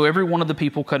 So every one of the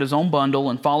people cut his own bundle,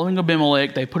 and following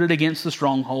Abimelech, they put it against the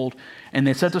stronghold, and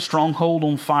they set the stronghold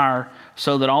on fire,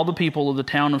 so that all the people of the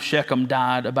town of Shechem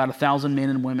died, about 1,000 men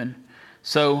and women.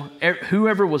 So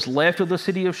whoever was left of the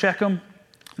city of Shechem,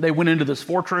 they went into this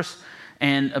fortress,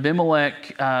 and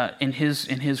Abimelech and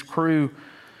his crew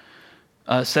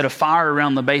set a fire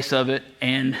around the base of it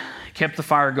and kept the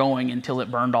fire going until it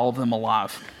burned all of them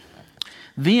alive.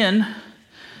 Then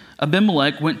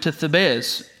Abimelech went to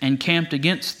Thebez and camped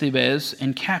against Thebez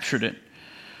and captured it.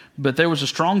 But there was a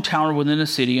strong tower within the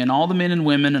city, and all the men and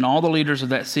women and all the leaders of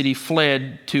that city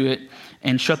fled to it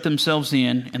and shut themselves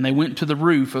in, and they went to the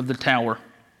roof of the tower.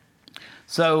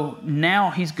 So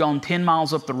now he's gone 10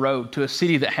 miles up the road to a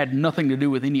city that had nothing to do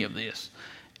with any of this,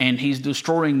 and he's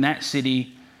destroying that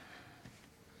city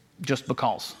just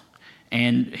because.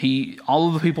 And all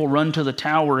of the people run to the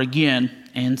tower again,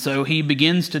 and so he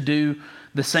begins to do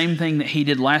the same thing that he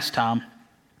did last time.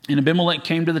 And Abimelech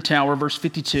came to the tower, verse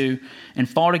 52, and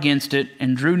fought against it,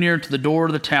 and drew near to the door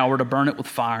of the tower to burn it with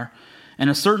fire. And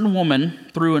a certain woman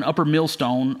threw an upper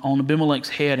millstone on Abimelech's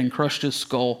head and crushed his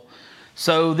skull.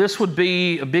 So this would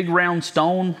be a big round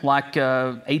stone, like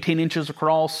 18 inches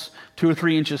across, 2 or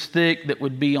 3 inches thick, that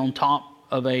would be on top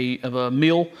of a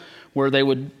mill, where they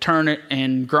would turn it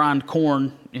and grind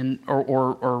corn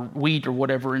or wheat or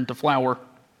whatever into flour.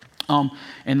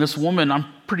 And this woman, I'm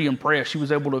pretty impressed. She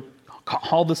was able to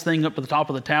haul this thing up to the top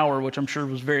of the tower, which I'm sure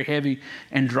was very heavy,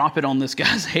 and drop it on this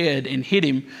guy's head and hit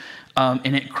him.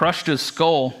 And it crushed his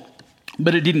skull,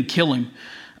 but it didn't kill him.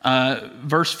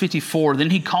 Verse 54, then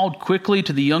he called quickly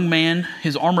to the young man,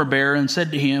 his armor bearer, and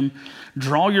said to him,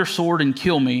 "Draw your sword and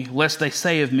kill me, lest they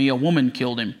say of me, a woman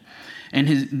killed him."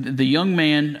 And the young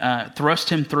man thrust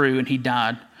him through, and he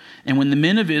died. And when the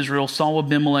men of Israel saw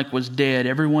Abimelech was dead,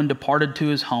 everyone departed to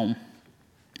his home.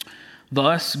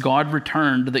 Thus God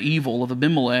returned the evil of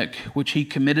Abimelech, which he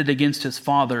committed against his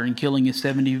father in killing his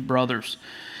 70 brothers.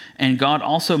 And God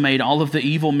also made all of the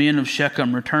evil men of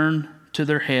Shechem return to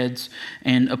their heads,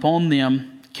 and upon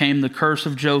them came the curse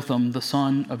of Jotham, the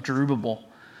son of Jerubbaal.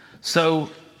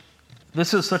 So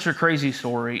this is such a crazy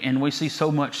story, and we see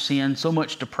so much sin, so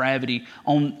much depravity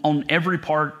on every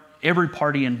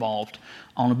party involved.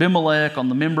 On Abimelech, on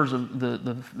the members of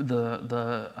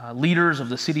the leaders of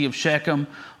the city of Shechem,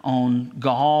 on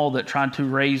Gaal that tried to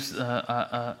raise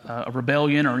a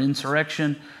rebellion or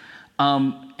insurrection.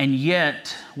 And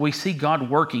yet we see God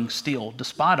working still,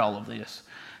 despite all of this.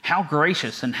 How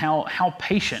gracious and how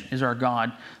patient is our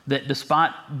God, that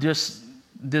despite this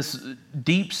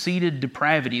deep-seated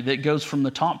depravity that goes from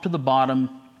the top to the bottom,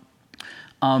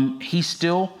 he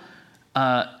still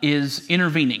is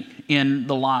intervening in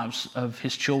the lives of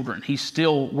his children. He's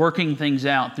still working things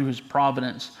out through his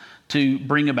providence to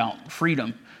bring about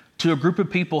freedom to a group of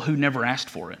people who never asked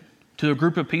for it, to a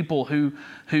group of people who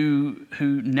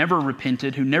never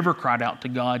repented, who never cried out to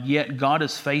God, yet God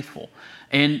is faithful.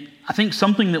 And I think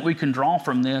something that we can draw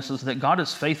from this is that God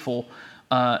is faithful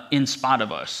in spite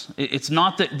of us. It's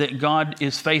not that God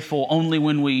is faithful only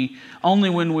when we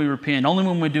repent, only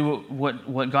when we do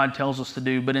what God tells us to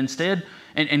do, but instead,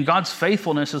 and God's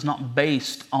faithfulness is not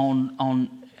based on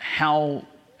how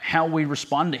we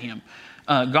respond to Him.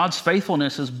 God's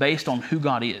faithfulness is based on who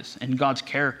God is and God's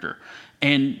character.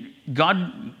 And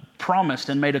God promised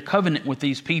and made a covenant with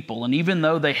these people, and even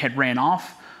though they had ran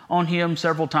off on Him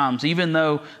several times, even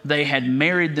though they had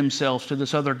married themselves to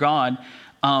this other god,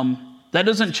 that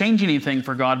doesn't change anything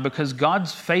for God, because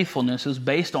God's faithfulness is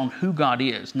based on who God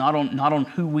is, not on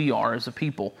who we are as a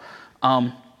people.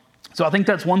 So I think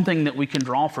that's one thing that we can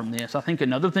draw from this. I think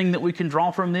another thing that we can draw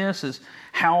from this is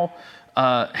how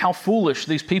foolish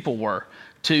these people were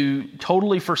to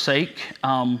totally forsake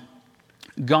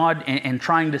God and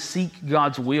trying to seek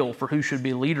God's will for who should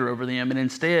be leader over them. And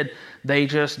instead, they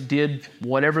just did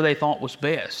whatever they thought was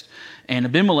best. And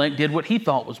Abimelech did what he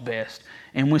thought was best.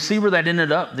 And we see where that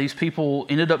ended up. These people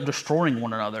ended up destroying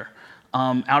one another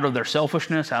out of their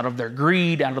selfishness, out of their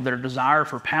greed, out of their desire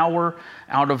for power,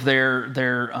 out of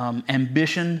their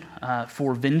ambition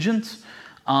for vengeance.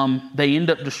 They end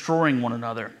up destroying one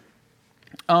another.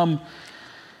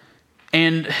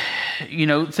 And,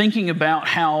 thinking about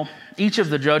how each of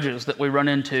the judges that we run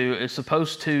into is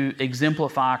supposed to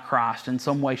exemplify Christ in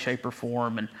some way, shape, or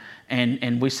form.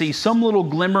 And we see some little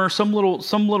glimmer, some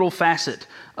little facet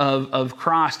of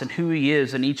Christ and who he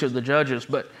is in each of the judges.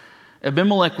 But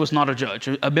Abimelech was not a judge.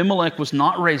 Abimelech was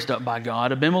not raised up by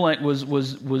God. Abimelech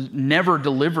was never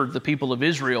delivered the people of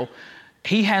Israel.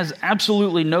 He has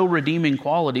absolutely no redeeming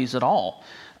qualities at all.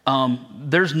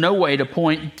 There's no way to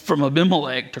point from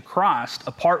Abimelech to Christ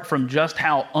apart from just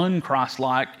how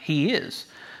un-Christ-like he is.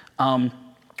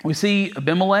 We see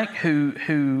Abimelech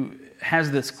who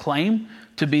has this claim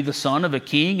to be the son of a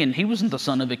king, and he wasn't the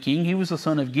son of a king. He was the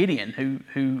son of Gideon,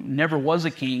 who never was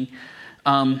a king,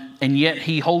 and yet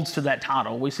he holds to that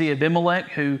title. We see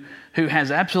Abimelech who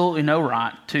has absolutely no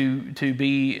right to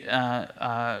be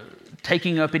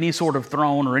taking up any sort of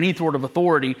throne or any sort of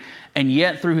authority, and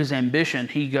yet through his ambition,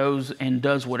 he goes and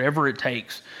does whatever it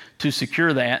takes to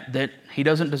secure that he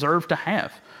doesn't deserve to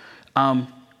have.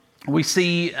 We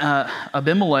see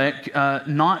Abimelech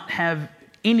not have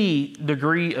any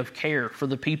degree of care for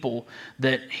the people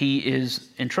that he is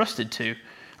entrusted to,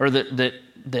 or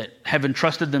that have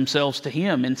entrusted themselves to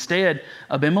him. Instead,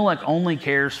 Abimelech only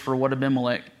cares for what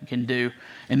Abimelech can do.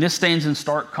 And this stands in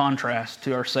stark contrast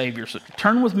to our Savior. So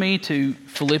turn with me to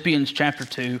Philippians chapter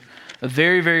 2, a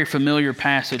very, very familiar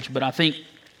passage, but I think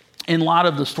in light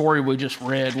of the story we just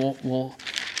read, we'll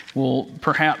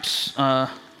perhaps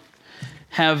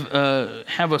have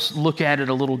us look at it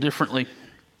a little differently.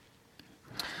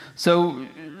 So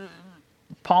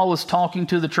Paul is talking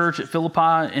to the church at Philippi,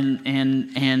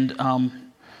 and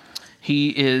he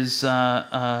is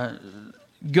going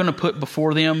to put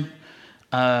before them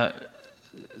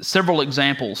several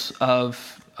examples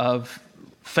of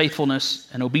faithfulness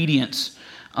and obedience,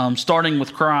 starting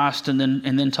with Christ, and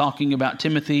then talking about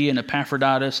Timothy and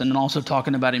Epaphroditus, and then also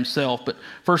talking about himself. But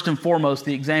first and foremost,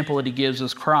 the example that he gives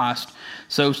is Christ.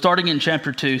 So starting in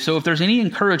chapter 2, so if there's any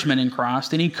encouragement in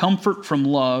Christ, any comfort from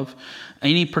love,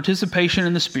 any participation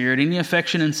in the Spirit, any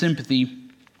affection and sympathy,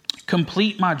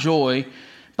 complete my joy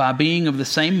by being of the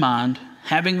same mind,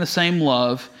 having the same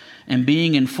love, and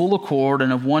being in full accord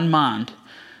and of one mind.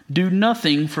 Do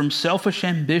nothing from selfish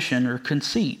ambition or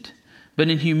conceit, but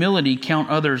in humility count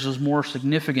others as more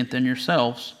significant than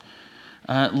yourselves.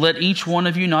 Let each one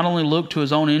of you not only look to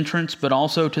his own interest, but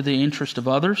also to the interest of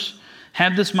others.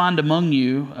 Have this mind among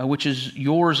you, which is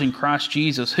yours in Christ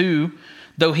Jesus, who,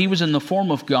 though he was in the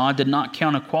form of God, did not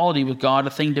count equality with God a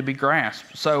thing to be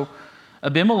grasped. So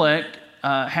Abimelech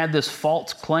had this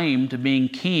false claim to being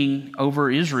king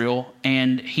over Israel,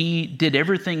 and he did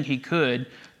everything he could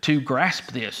to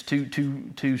grasp this,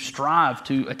 to strive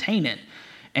to attain it.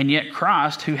 And yet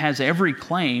Christ, who has every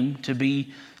claim to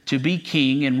be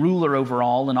king and ruler over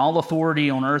all, and all authority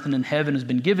on earth and in heaven has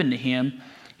been given to him,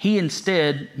 he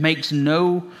instead makes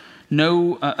no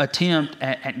attempt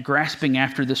at grasping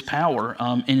after this power,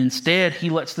 and instead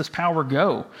he lets this power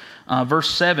go.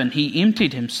 Verse 7, he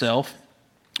emptied himself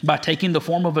by taking the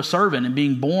form of a servant and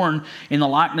being born in the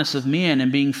likeness of men,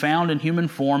 and being found in human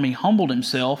form, he humbled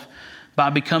himself by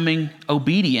becoming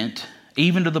obedient,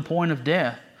 even to the point of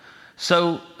death.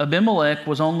 So Abimelech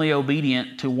was only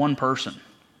obedient to one person.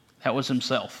 That was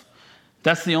himself.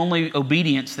 That's the only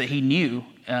obedience that he knew.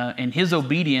 And his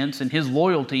obedience and his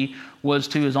loyalty was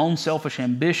to his own selfish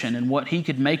ambition and what he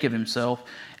could make of himself.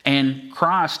 And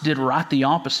Christ did right the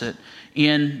opposite,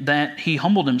 in that he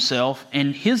humbled himself,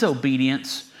 and his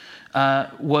obedience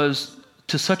was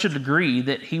to such a degree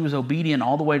that he was obedient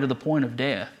all the way to the point of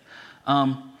death.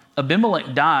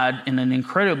 Abimelech died in an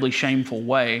incredibly shameful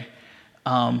way,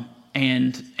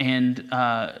 and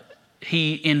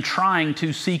he, in trying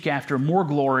to seek after more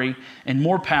glory and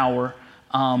more power,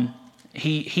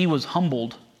 he was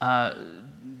humbled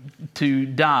to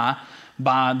die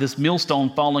by this millstone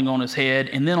falling on his head,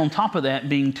 and then on top of that,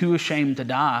 being too ashamed to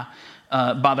die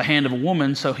by the hand of a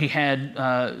woman. So he had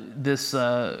this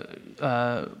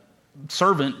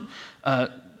servant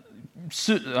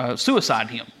suicide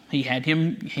him. He had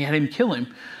him kill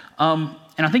him.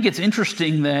 And I think it's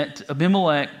interesting that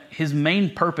Abimelech, his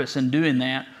main purpose in doing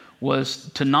that was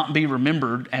to not be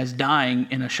remembered as dying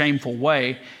in a shameful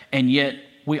way, and yet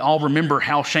we all remember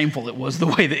how shameful it was the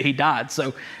way that he died.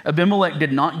 So Abimelech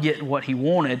did not get what he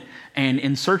wanted, and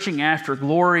in searching after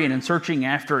glory and in searching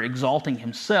after exalting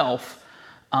himself,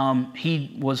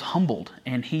 he was humbled,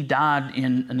 and he died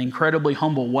in an incredibly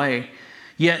humble way.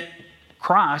 Yet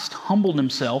Christ humbled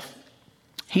himself.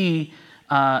 He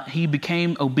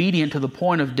became obedient to the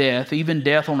point of death, even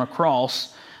death on a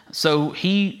cross. So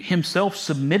he himself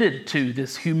submitted to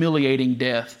this humiliating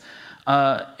death.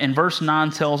 And verse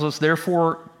 9 tells us,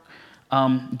 therefore,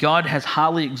 God has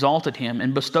highly exalted him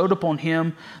and bestowed upon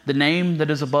him the name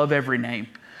that is above every name.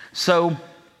 So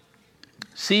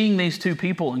seeing these two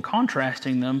people and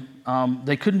contrasting them,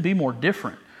 they couldn't be more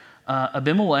different.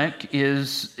 Abimelech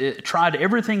tried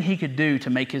everything he could do to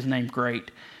make his name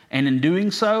great. And in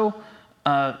doing so,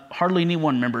 hardly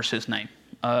anyone remembers his name.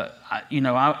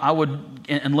 I would,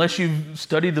 unless you've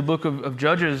studied the book of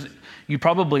Judges, you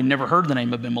probably never heard the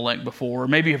name Abimelech before, or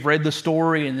maybe have read the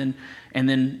story and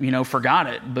then forgot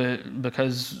it. But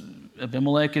because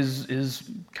Abimelech is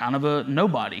kind of a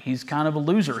nobody, he's kind of a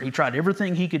loser. He tried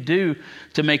everything he could do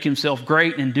to make himself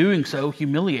great, and in doing so,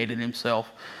 humiliated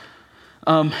himself.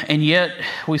 And yet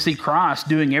we see Christ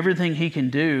doing everything he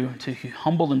can do to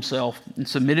humble himself and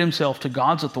submit himself to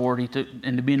God's authority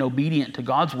and to being obedient to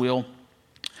God's will,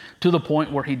 to the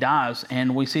point where he dies,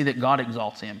 and we see that God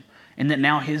exalts him, and that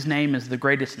now his name is the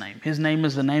greatest name. His name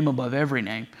is the name above every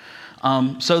name.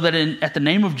 So that at the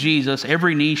name of Jesus,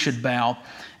 every knee should bow,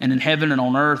 and in heaven and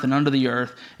on earth and under the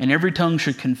earth, and every tongue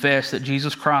should confess that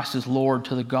Jesus Christ is Lord,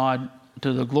 to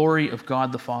the glory of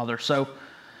God the Father. So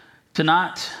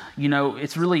tonight,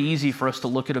 it's really easy for us to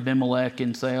look at Abimelech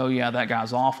and say, oh yeah, that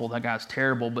guy's awful, that guy's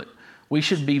terrible, but we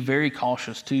should be very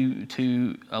cautious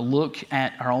to look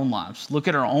at our own lives, look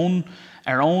at our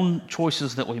own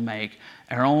choices that we make,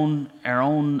 our own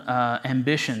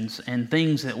ambitions and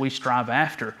things that we strive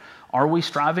after. Are we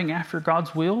striving after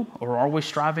God's will, or are we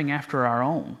striving after our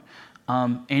own?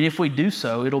 And if we do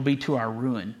so, it'll be to our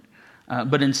ruin.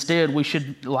 But instead, we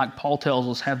should, like Paul tells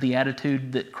us, have the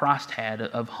attitude that Christ had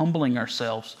of humbling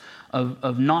ourselves,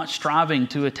 of not striving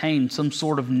to attain some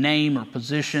sort of name or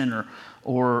position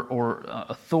or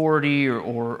authority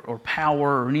or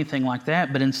power or anything like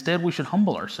that, but instead we should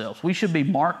humble ourselves. We should be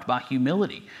marked by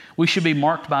humility. We should be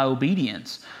marked by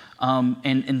obedience.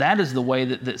 And that is the way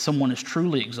that someone is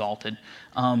truly exalted,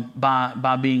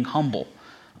 by being humble.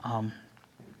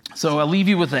 So I leave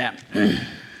you with that.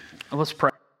 Let's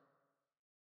pray.